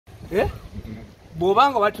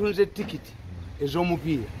bw'obanga batunze tikiti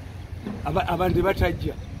ez'omupiira abantu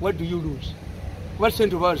batajja, what do you lose? Kuba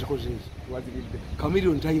sente oba wazikoze ezi.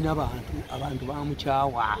 Chameleon talina abantu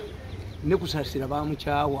bamukyawa, ne kusasira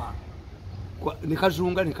bamukyawa, ne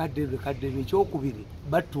kazunga ne kaddebe ekyokubiri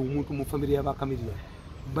batta omuntu mu famire y'aba Chameleon,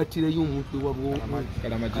 battireyo omuntu ewabwo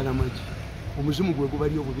kalamagi, omuzimu gwe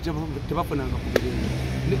gubali obwo tebafunanga ku mirembe,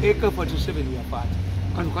 ne AK-47 yafaata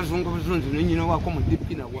kano kazunga buzunzi nenyina wako mu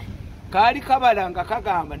dipi nawa kaali kabalanga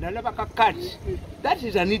kagamba nalaba kakati, that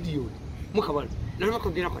is an idiot. Mukabala nalaba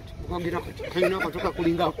kagira kati kayina katoka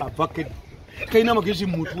kulinga avocado kayina magezi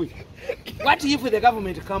mu mutwe. What if the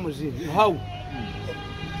government comes in? How?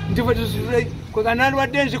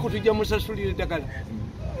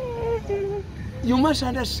 You must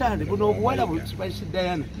understand, Spicy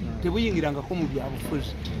Diana, therefore,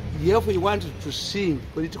 you want to sing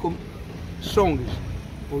political songs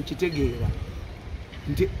or Chitegera.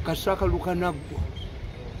 Kasaka Lukanagua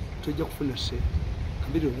to Jokfuna say,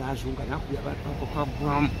 Chameleon Nazunga,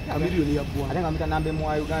 Chameleon,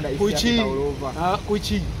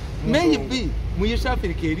 maybe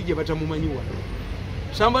Muyasafiri, but a Mumaniwa.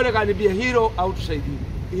 Somebody can be a hero outside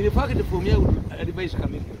you. In fact, for me, I would advise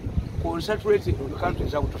Chameleon concentrating on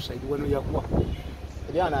countries outside when we are working.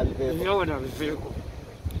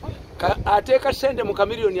 I take a send them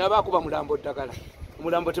Chameleon Yabakuba Mulambo Takala.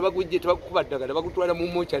 Mulambo Tabaku Tabakuba Takala, Bakutua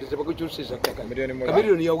Mumocha, Tabakuchus,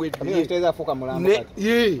 Chameleon Yaway.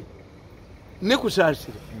 Ye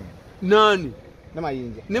Nekusasi Nani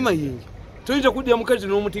Nemayin. So it's a good Yamukas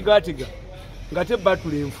no Mutigatiga. Ngate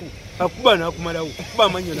batule mfu akuba na kumalawo kuba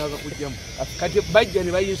manyo naga kujjamu kati bajja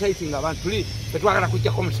ne bayinciting abantu tuli twagala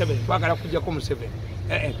kujja ko mu 7 twagala kujja ko mu 7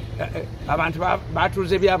 abantu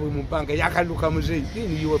batuze byabwe mu banka yakaluka muzeyi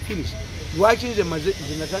ni you finish lwachinze maze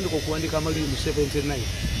zinatandika okuwandika amali mu 79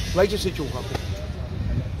 lwachi sekyukako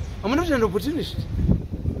amunoze ndo opportunist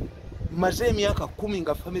maze emyaka 10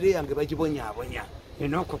 nga family yange bagibonyaabonya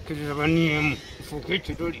enoko kirira baniemu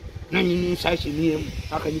fukiti doli nanyini sashi niemu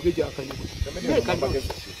akanyukeje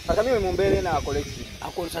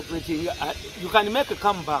you can make a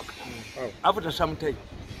comeback after some time.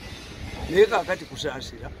 Neka akati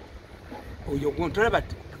kusasira oyo kontrola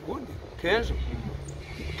bati gundi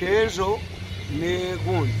kenzo ne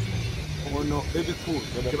gundi ono baby cool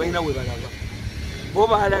tebalina we balaba bo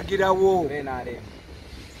balagirawo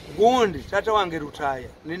gundi tata wange rutaya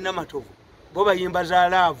nina matovu bo bayimba za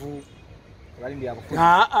laavu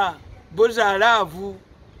bo za laavu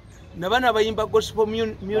nabana bayimba gospel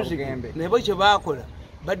music nebo kye bakola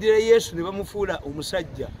badira Yesu ne bamufuula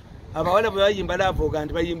omusajja abawala bayimba laavu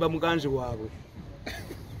gandi bayimba muganzi waabwe.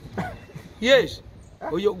 Yes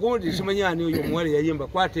oyo gundi simanyani oyo mwale yayimba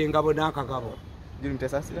kwate ngabo nakagabo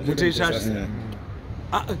mutesasira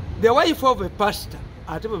the wife of a pastor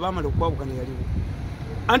ate bwe bamala okwabukana yaliwo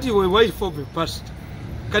anti we wife of a pastor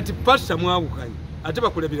kati pastor mwabukanye ate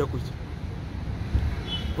bakulabira kuki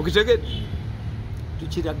okitegedde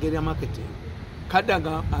tukiragera marketing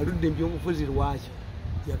kadaga aludde mbyobufuzi lwaki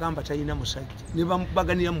yagamba talina musajja ne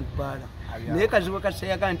bamubaganira mu bbaala naye kazibu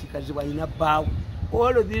kaseyaga nti kazibu alina bbaawo.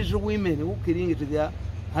 All of these women who killing to their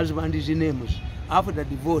husband's names after the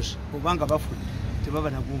divorce obanga bafudde tebaba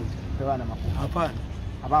na gundi hapana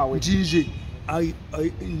ntinze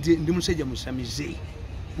ndi musajja musamize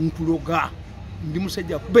nkuloga ndi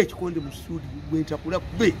musajja kube kikondi mu studio gwentakula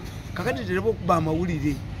kube kakati terebo okuba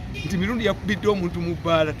amawulire nti Mirundi yakubidde omuntu mu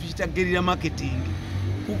bbaala tukitagerera marketing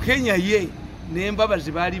ku Kenya ye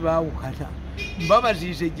n'embabazi baali baawukata mbabazi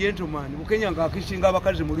is a gentleman mu Kenya ng'akisinga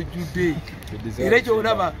abakazi mu lujjudde era ekyo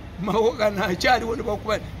olaba mawoga nakyaliwo ne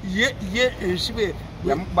bakuba ye ensibe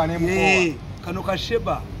yamukuba n'emukowa kano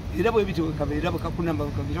kasheba era bwe bityo kabeera bakakunamba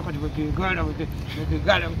kati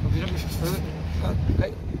bwegala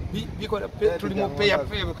bikola tulimu peya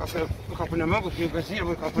kakunama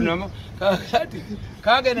kakunama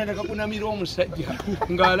kagenda nekakunamira omusajja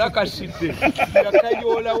ng'alakasidde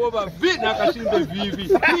yakayolawo bavi n'akasimbe vivi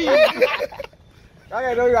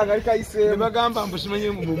bagamba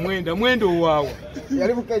mbusimanye mu mwenda owaawa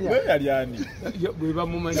yali mu Kenya yali ani bwe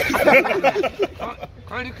bamumanyi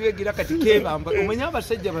kali kwegira kati kebamba omanya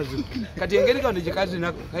abasajja bazibu kati engeri kano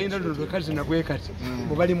gyekazina kayina lolo kazina kwekati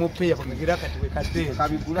mubali mu peya kugira kati wekadde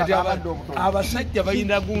abasajja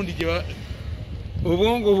balina gundi gye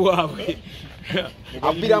obwongo bwabwe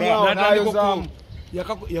abiramu nayo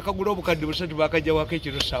yakagula obukadde busatu bakajja wako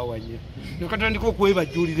ekiro saawa nye nekatandika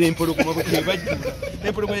okwebajjulira empologoma bwebajjula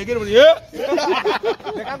empologoma yegere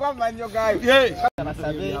nekagwa manyo gayo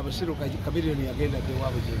abasiru Chameleon yagenda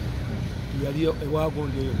ewaabwe gye yaliyo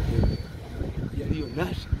ewagundi eyo yaliyo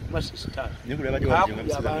nasi masisita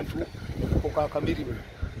abantu okuka Chameleon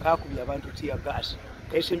kakubya abantu tia gas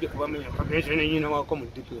kaisembye kubamenya kabeze ne nyina wako mu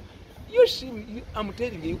dipo. You see, I'm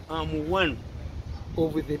telling you, I'm one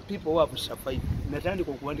of the people who have survived.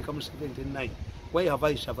 Natandika okuwandika mu 79. Why have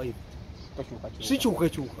I survived? Sichuka.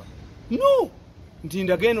 No. Nti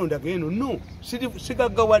ndageno no.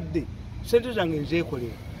 Sigagawadde. Sente zange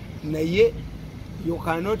nzeekolera. Naye you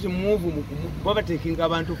cannot move baba taking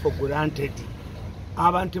abantu for granted.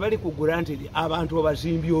 Abantu bali ku granted, abantu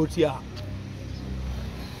abazimbi otya.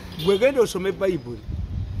 Bwegenda osome Bible.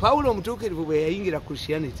 Paulo omutuukirivu bwe yayingira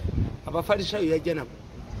Christianity. Abafarisayo yajja nabo.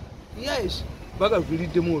 Yes,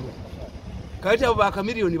 bagaviriddemu olwo. Kati abo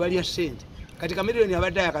bakamiliyoni balya ssente. Kati kamiliyoni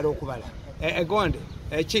abadde ayagala okubala. Egonde,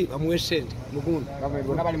 chi bamuwe ssente mugundu.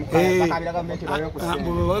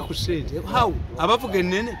 Bawe ku ssente. How? Abavuga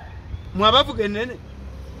ennene? Mwabavuga ennene?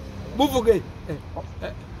 Buvuge.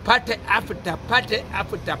 Party after party.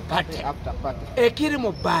 Ekiri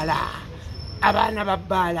mu bbala. Abaana ba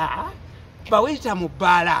bbala. Bawita mu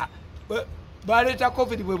bbala. Baleta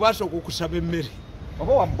COVID bwe basooka okusaba emmere.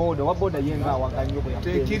 Oba waboda yenga waganyo bwe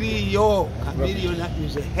yapenda. Tekiriyo. Chameleon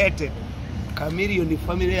is hated. Chameleon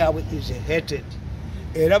family yawe is hated.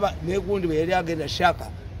 Era negundi bwe yali agenda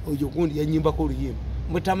shaka oyo gundi yanyimba ko luyimba.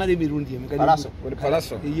 Tamale Mirundi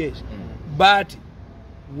Palaso. Yes. But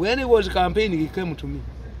when he was campaigning, he came to me.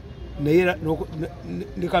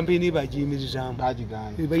 The campaign by Jimmy Zam. By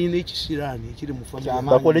Sirani,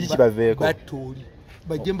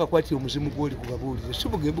 Bajemba kwati omuzimu gwoli kubabuulire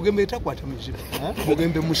sibugembe takwata muzimu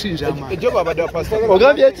bugembe musinza amaanyi ejoba bado pastor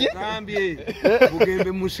ogambye ki gambye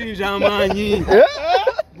bugembe musinza amaanyi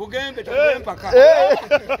bugembe mpaka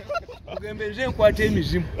bugembe nze nkwata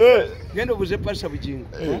emizimu genda obuze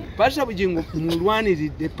pasa bugingo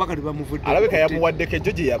mulwaniridde paka tebamuvudde alabika yamuwaddeko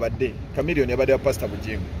ejoji yabadde Chameleon yabadde pastor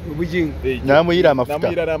bugingo namuyira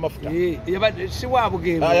amafuta yabadde si wa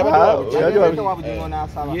bugembe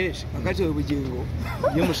yes akati bugingo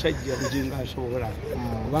ye musajja bugingo asobola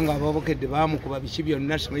kubanga ababokedde bamukuba biki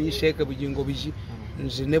byonna simanyi sheeke bugingo biki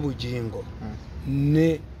nze ne bugingo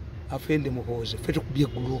ne afende muhoze fe tukubye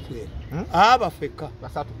group ye abafeka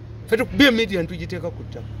basatu fe tukubye media ntujiteeka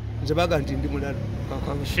kutta nze baga nti ndi mulala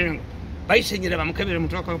kakabushengo bayisenyera bamukebere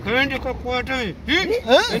mutoka kende kakwata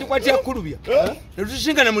ndi kwatia kulubya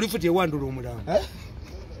netusinga na mulifuti ewandula omulanga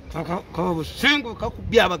kabushengo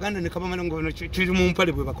kakubya abaganda ne kabamala ngono kiri mu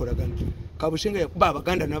mpale bwe bakolagana kabushenga yakuba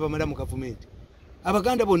abaganda n'abamala mu government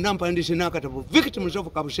abaganda bonna mpandise n'akatabo victims of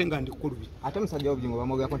kabushenga ndi kulubya ate musajja obugingo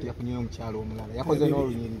bamwogera ko yafunyeyo omukyalo omulala yakoze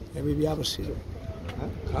n'olunyingi ebyo byabusiro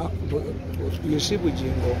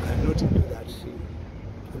bugingo cannot do that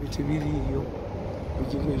ebiti biriyo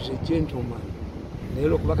bugingo is a gentleman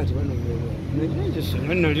leero kuba kati banonyeewo nze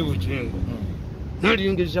singa nali bugingo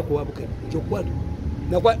naliyingiriza kuwabuke kyokwatu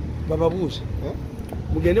nakwa bababuuze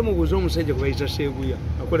mugende mubuuze omusajja gwe bayita Seeguya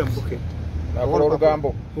akola mu Bukete akola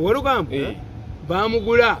olugambo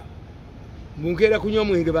bamugula munkeera kunywa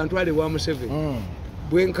mwenge bantwale wa Museveni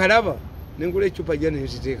bwe nkalaba nengula ecupa jja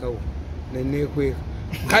nenziteekawo neneekweka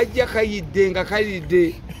kajja kayidde nga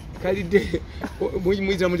kalidde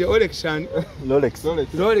muyita mutya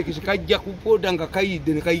Rolex kajja kupoda nga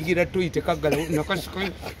kayidde ne kayigira toyite kaggala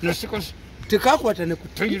nasika tekakwata ne ku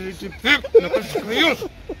toilet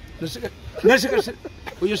nasika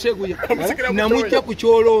oyo Seeguya namujja ku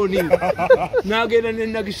kyolooni n'agenda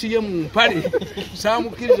nenagisiye mu mpale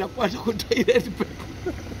saamukiriza kwata ku toilet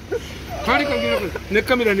ne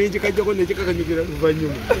kamera nenjikajjako nenjikakanyugira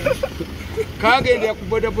luvannyuma kagenda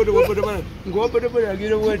yakubodaboda wabodaboda ngaobodaboda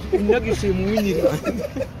agira wati nagisi muwinyira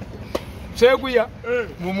Seeguya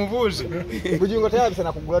mumubuuze bugingo tayabisa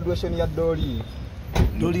na ku graduation ya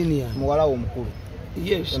Dolini muwala omukulu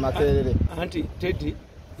yes Makerere anti Teddy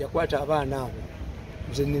yakwata abaana abo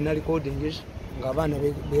nze nina recordings nga abaana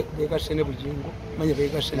begasene bugingo manya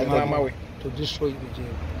begasene mawe to destroy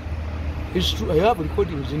bugingo. It's true, I have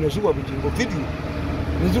recordings in Nazuwa bugingo video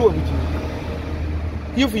Nazuwa bugingo.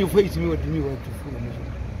 If you fight me, what do you want to fool me?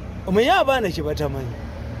 Omanya abaana kye batamanyi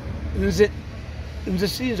nze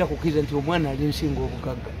siyinza kukkiriza nti omwana ali nsinga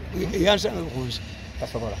obugagga yansanga kunsi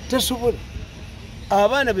tasobola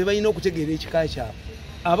abaana be balina okutegeera ekika kyabwe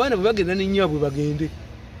abaana bwe bagenda n'ennyabwe bagende.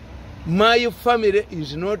 My family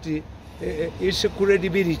is not its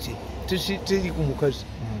credibility teri ku mukazi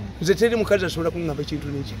nze teri mukazi asobola kuŋŋamba ekintu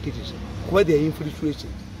n'ekikkiriza kuba they are infiltrated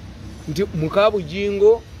nti muka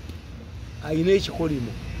bugingo ayina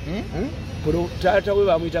ekikolimo taata we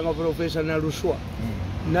bamuyitanga Profesa Naluswa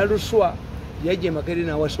yajja e Makerere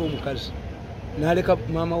n'awasa omukazi n'aleka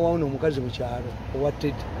maama waawona omukazi mu kyalo owa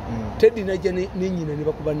Teddy najja n'ennyina ne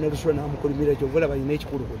bakuba Naluswa n'amukolimira kyova olaba alina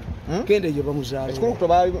ekikulukuto kende gye bamuzaala ekikulukuto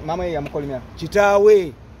maama ye yamukolimira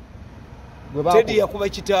kitaawe Teddy yakuba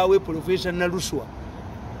kitaawe Professor Naluswa.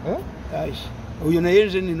 Aish. Oyo naye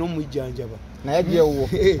nze nina omujjanjaba. Naye gyewo.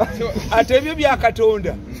 Ate ebyo bya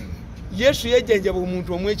Katonda. Yesu yajjanjaba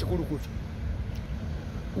omuntu omwekikulukutu.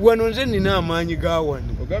 Wano nze nina amaanyi ga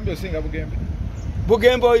wano. Ogambye osinga Bugembe.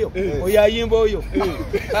 Bugembe oyo, oyo ayimba oyo.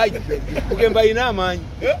 Bugembe ayina amaanyi.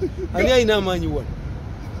 Ani ayina amaanyi wano?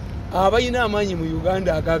 Abayina amaanyi mu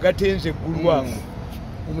Uganda agagatenze eggulu awo.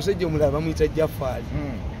 Omusajja omulala bamuyita Jaffaali.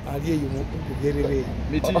 Ali eyo mu Bugerere.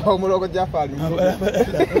 Omulogo Jaffaali.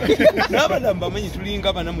 N'abalamu bamanyi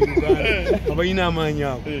tulinga bana mu Uganda. Abayina amaanyi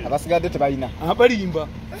awo. Abasigadde tebalina. Abalimba.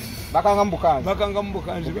 Bakanga mu Bukanzi. Bakanga mu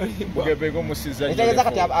Bukanzi balimba. Bugembe ko musiza. Ekyageza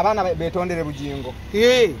kati abaana betondere bujingo.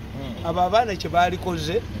 Abo abaana kye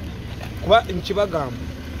baalikoze kuba nkibagamba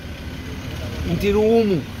nti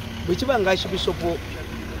luumu bwe kiba nga Archbishop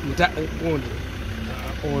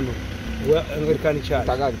ono Anglican Church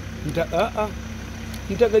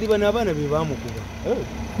Ntagali bano abaana be baamukuba.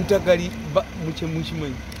 Ntagali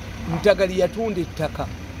mukimanyi Ntagali yatunda ettaka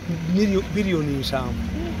biliyoni 7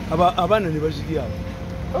 abaana ne bazirya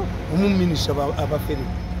awo omuminisita abafere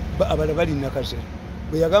abala bali nakasera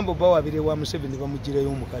bwe yagamba bawabire wa Museveni bamugirayo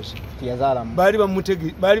omukazi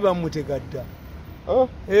baali bamutega dda.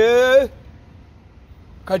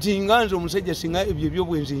 Kati nganze omusajja singa ebyo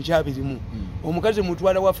ebyobwenzi nkyabirimu omukazi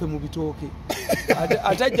mutwala waffe mu bitooke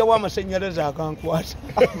atajja wa amasannyalaze akankwata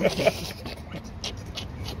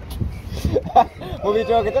mu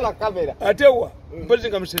bitooke tela kamera atewa mpozi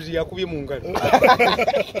nga musezi yakubye mu ngalo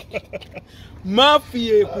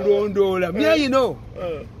mafiya ekulondoola myayino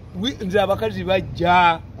nze abakazi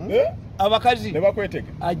bajja abakazi ne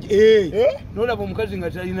bakwetega nolaba omukazi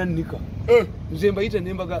nga talina nnika nze mbayita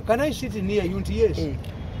nembaga can I sit near you nti yes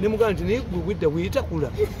ne mugamba nti naye gwedda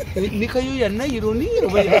bweyitakula nikayo ya naironi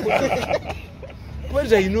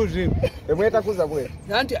kubeza inoze emwetakuza bwe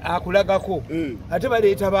nanti akulagako ate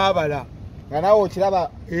baleeta baabala nga nawe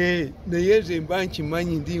okiraba naye nze mba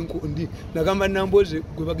nkimanyi ndi nagamba Namboze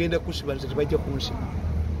gwe bagenda kusiba nze tebajja kunsiba.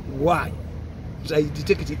 Why? I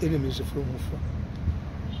detect enemies from afar.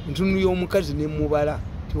 Ntunu y'omukazi ne mubala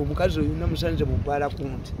ti omukazi oyo namusanze mu bbala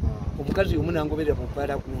kunti omukazi oyo munangoberera mu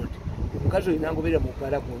bbala kunti omukazi oyo nangoberera mu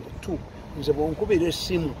bbala kunti tu nze bonkubira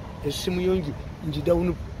essimu yongi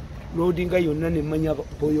njidawunu loadinga yonna nemmanya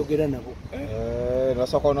boyogera nabo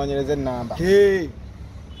nasooka onoonyereza ennamba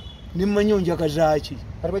nemmanyi onjaka zaaki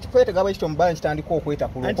kati bwekikwetega bwe kityo mubala nkitandika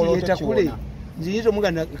okwetakula anti yetakule nze yinza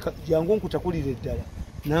omuganda jangu nkutakulire ddala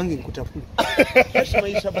nange nkutakule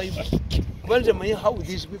asimayisa Bible kuba nze manyi how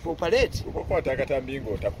these people operate. Okwata akatambi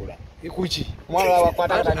ng'otakula kuki mwana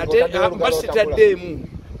wakwata akatambi basitaddeemu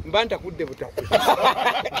mba ntakudde butakule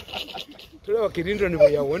tulaba Kirindoni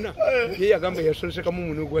bwe yawona ye yagamba yasosekamu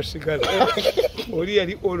muno gwa sigala oli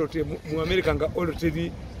yali olote mu America nga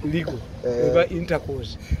olote legal eba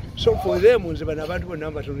intercourse so for them nze bano abantu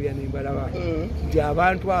bonna mbatulira nembalaba nti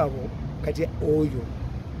abantu abo kati oyo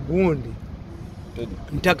gundi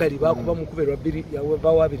Ntagali bakuba mukuberwa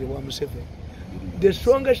bawabire wa Museveni. The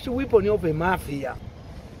strongest weapon of a mafia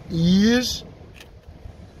is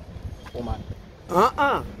woman.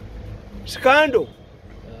 Scandal.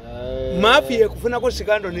 Mafia kufunako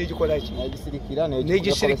scandal n'ekikolachi.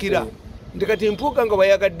 N'egisirikira. Ndikati mpuuka nga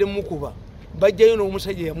bayagadde mukuba. Bajjayo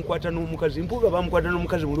n'omusajja yamukwata n'omukazi. Mpuuka bamukwata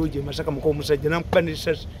n'omukazi mulungi Masaka muko omusajja namukuba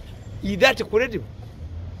n'essasi. Is that credible?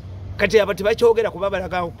 Kati abati bakyogera kuba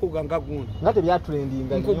balaga mpuuga nga gundi. Ngate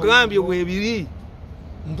byatrendinga. Nkugambye bwebiri.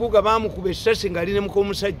 Mpuuga bamukuba essasi nga ali ne muko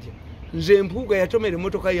omusajja. Nze mpuuga yatomera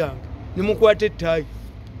emmotoka yange ne mukwata ettaayi.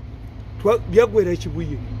 Byagwera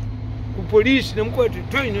ekibuye. Ku poliisi ne mukwata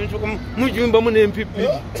ettaayi ne nsoka mujumbamu n'empipi.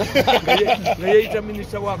 Nga yayita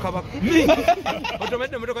minisita wa Kabaka.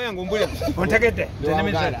 Otomedde emmotoka yange ombulira. Ontegedde.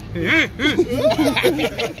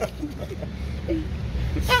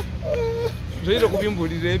 Nzoyinza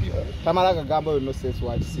kubimbulira ebyo. Tamala gagamba no sense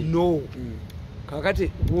wa kisi. No.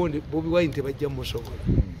 Kakati gundi Bobi Wine tebajja musobola.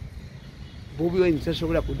 Bobi Wine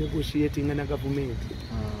tasobola ku negotiating na government.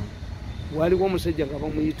 Waliwo omusajja nga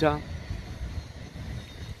bamuyita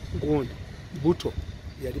gundi Buto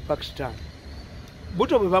yali Pakistan.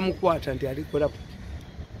 Buto bwe bamukwata nti alikola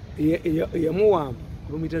yamuwamba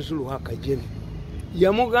bamuyita Zulu haka jeni.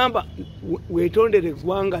 Yamugamba wetondere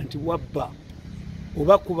eggwanga nti wabba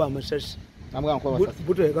oba kuba amasasi.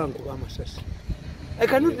 Buto yagamba kuba amasasi. I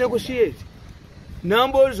cannot negotiate.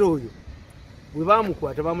 Namboze oyo bwe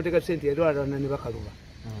bamukwata bamuteka sente yatwalana ne bakaluba.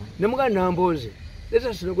 Ne muganda Namboze, let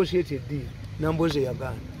us negotiate a deal. Namboze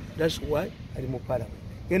yagamba. That's why ali mu parliament.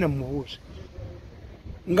 Yena mubuuza.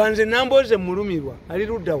 Nga nze Namboze mulumirwa ali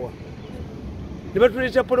luddawa. Ne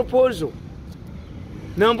batuleeta proposal.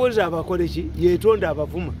 Namboze abakole ki yeetonda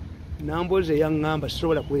abavuma namboze yaŋŋamba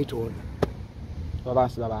sisobola kwetonda.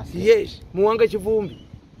 Babansi. Yes, muwanga kivumbi.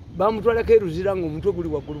 Bamutwalako eruzira ng'omutwe guli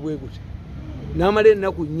waggulu bwe guti. N'amala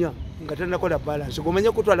ennaku 4 nga tannakola balance.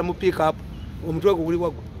 Gomanya kutwala mu pick up omutwe guli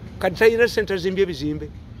waggulu. Kati talina ssente zimbye bizimbe.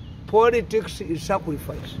 Politics is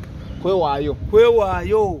sacrifice.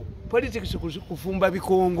 Kwewaayo. Politics kufumba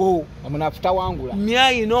bikongo. Omunafuta wangula.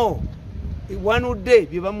 Myayino. One day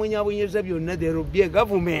bye bamwenyabonyeza byonna there will be a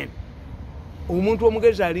government. Omuntu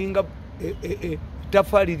omugezi alinga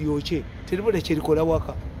tafaali lyokye teribula kirikola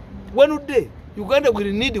waka. One day Uganda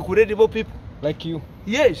will need credible people like you.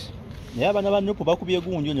 Yes. Naye abaana ba Nupu bakubye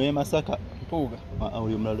gunjo nyo Masaka. Mpuuga.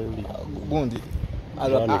 Oli omulala oli. Gundi.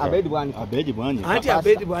 Abedi Bwanika. Anti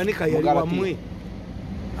Abedi Bwanika yali wamwe.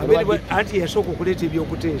 Anti yasooka okuleeta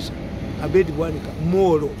ebyokuteesa. Abedi Bwanika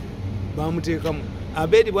Molo bamuteekamu.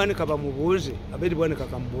 Abedi Bwanika bamubuuze. Abedi Bwanika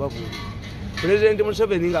kamubabuuze. President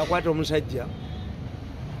Museveni ng'akwata omusajja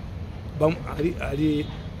ali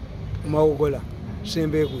Mawogola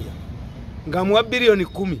Sembeekuya ng'amuwa bilioni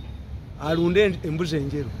 10 alunde embuzi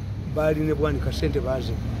enjeru baali ne Bwanika ssente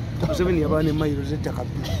baaze. Museveni yabaa ne mayiro z'ettaka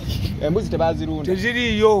bbiri. Embuzi tebazirunda.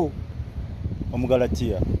 Teziriiyo.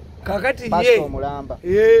 Omugalatiya. Kakati Pastor Mulamba.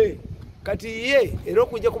 Kati ye era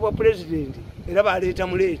okujja kuba president era baleeta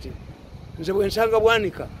muleete. Nze bwe nsanga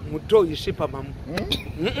Bwanika muto yisipa mamu.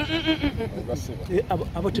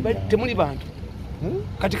 Abo temuli bantu.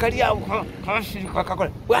 Kati kali awo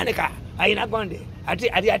kakola Bwanika ayina gonde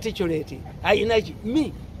ati articulate ayina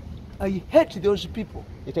me I hate those people.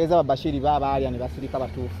 Itaweza babashiri baba ali ani basirika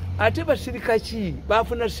batufu. Ate basirika ki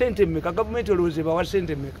bafuna sente mmeka government oloze bawa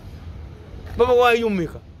sente mmeka. Baba wa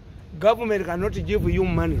yumeka. Government cannot give you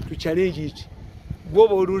money to challenge it.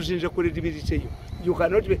 Goba oluzinze credibility you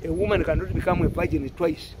cannot be, a woman cannot become a virgin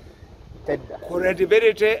twice.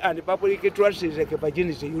 Credibility and public trust is like a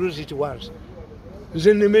virginity, you lose it once.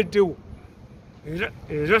 Zenemetewo.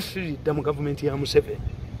 Era sirida mu government ya Museveni.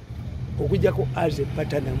 Okujjako as a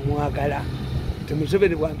pattern mwagala.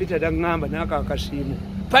 Museveni bwampita dangamba naka akasimu.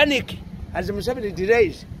 Panic as Museveni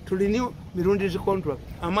delays to renew Mirundi's contract.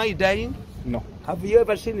 Am I dying? No. Have you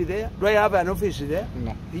ever seen it there? Do I have an office there?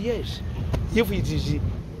 No. Yes. If it is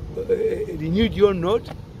renewed or not,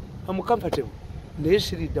 I'm comfortable.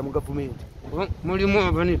 Nesirida mu government. Mulimu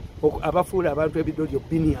abani abafuula abantu ebidojo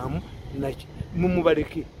biniamu naki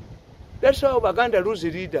mumubaleke. That's how Baganda lose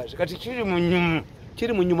leaders. Kati kiri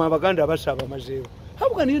mu nyuma Abaganda abasaba mazeewo. How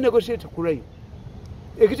can you negotiate crime?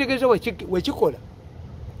 Ekitegeeza wekikola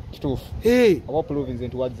kituufu. Aba province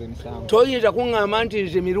ntuwadde emisango. Toyinza kuŋŋamba nti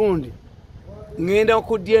nze Mirundi ngenda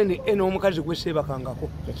ku DNA n'omukazi gwe seebakangako.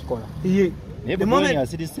 Ekikola. Naye Bobby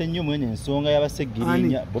asirise nnyo mwene ensonga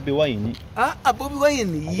y'abaseggirinya Bobi Wine. Bobi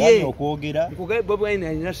Wine ye. Okwogera. Bobi Wine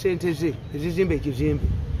alina ssente ze ezizimba ekizimbe.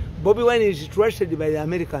 Bobi Wine is trusted by the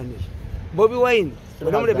Americans. Bobi Wine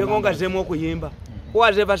onomulebe ngo ngazeemu okuyimba. Who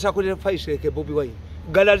has ever sacrificed like Bobi Wine?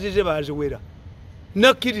 Galazi ze baziwera.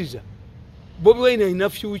 Nakkiriza. Bobi Wine alina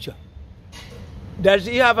future. Does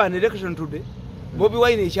he have an election today? Bobi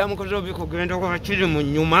Wine ekyamukoze obikugenda kwa kiri mu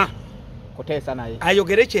nnyuma. Kotesa naye.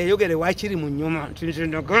 Ayogere kyeyogere wakiri mu nnyuma. Nti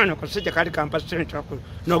ndagana kasajja kali kampa ssente ako.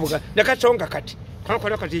 Nobuga. Nakasonga kati.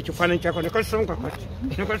 Kakola kati ekifaananyi kyako nakasonga kati.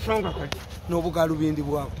 Nakasonga kati. N'obugalu bindi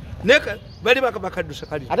bwako. Neka bali bakaddusa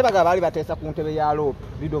kali. Ate bagaba bali bateesa ku ntebe ya Lope,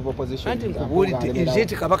 leader of opposition. Anti nkubulidde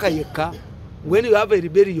eziti kabaka yekka. When you have a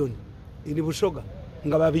rebellion in Busoga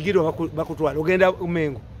nga babigirwa bakutwala ogenda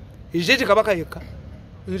Umengo. Eziti kabaka yekka.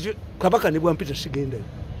 Kabaka ne bwampita sigendayo.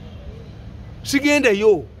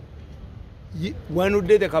 Sigendayo. One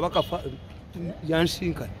day the kabaka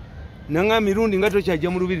yansinka. Nanga Mirundi nga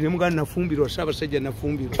tokyajja mu lubiri ne mugana nafumbirwa Ssaabasajja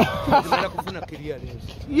nafumbirwa. Ndimala kufuna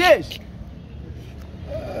clearance. Yes.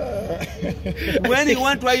 When you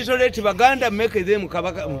want to isolate Baganda, make them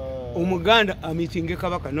kabaka. Omuganda amitinge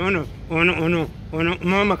kabaka. No.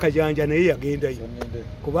 Mama Kajanja naye yagendayo.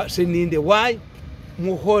 Kuba seninde. Why?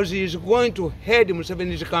 Muhoozi is going to head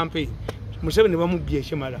Museveni's campaign. Museveni bamubye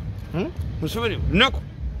ekimala. Museveni nako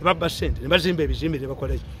baba sente ne bazimba ebizimbe ne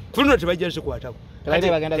bakola ki. Kuno tebajja zikwatako.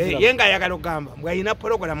 Yenga ayagala okugamba mwayina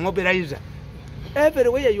program mobilizer.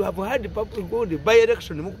 Everywhere you have had public good by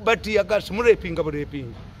election but you got some raping.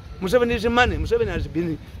 Museveni is money. Museveni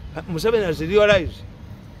has realized.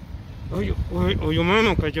 Oyo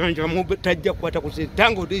mama Kajanja tajja kwata ku sente.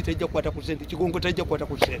 Tango dei tajja kwata ku sente. Kigongo tajja kwata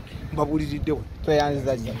ku sente. Mbabuliriddewo.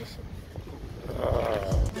 Tweyanziza nnyo.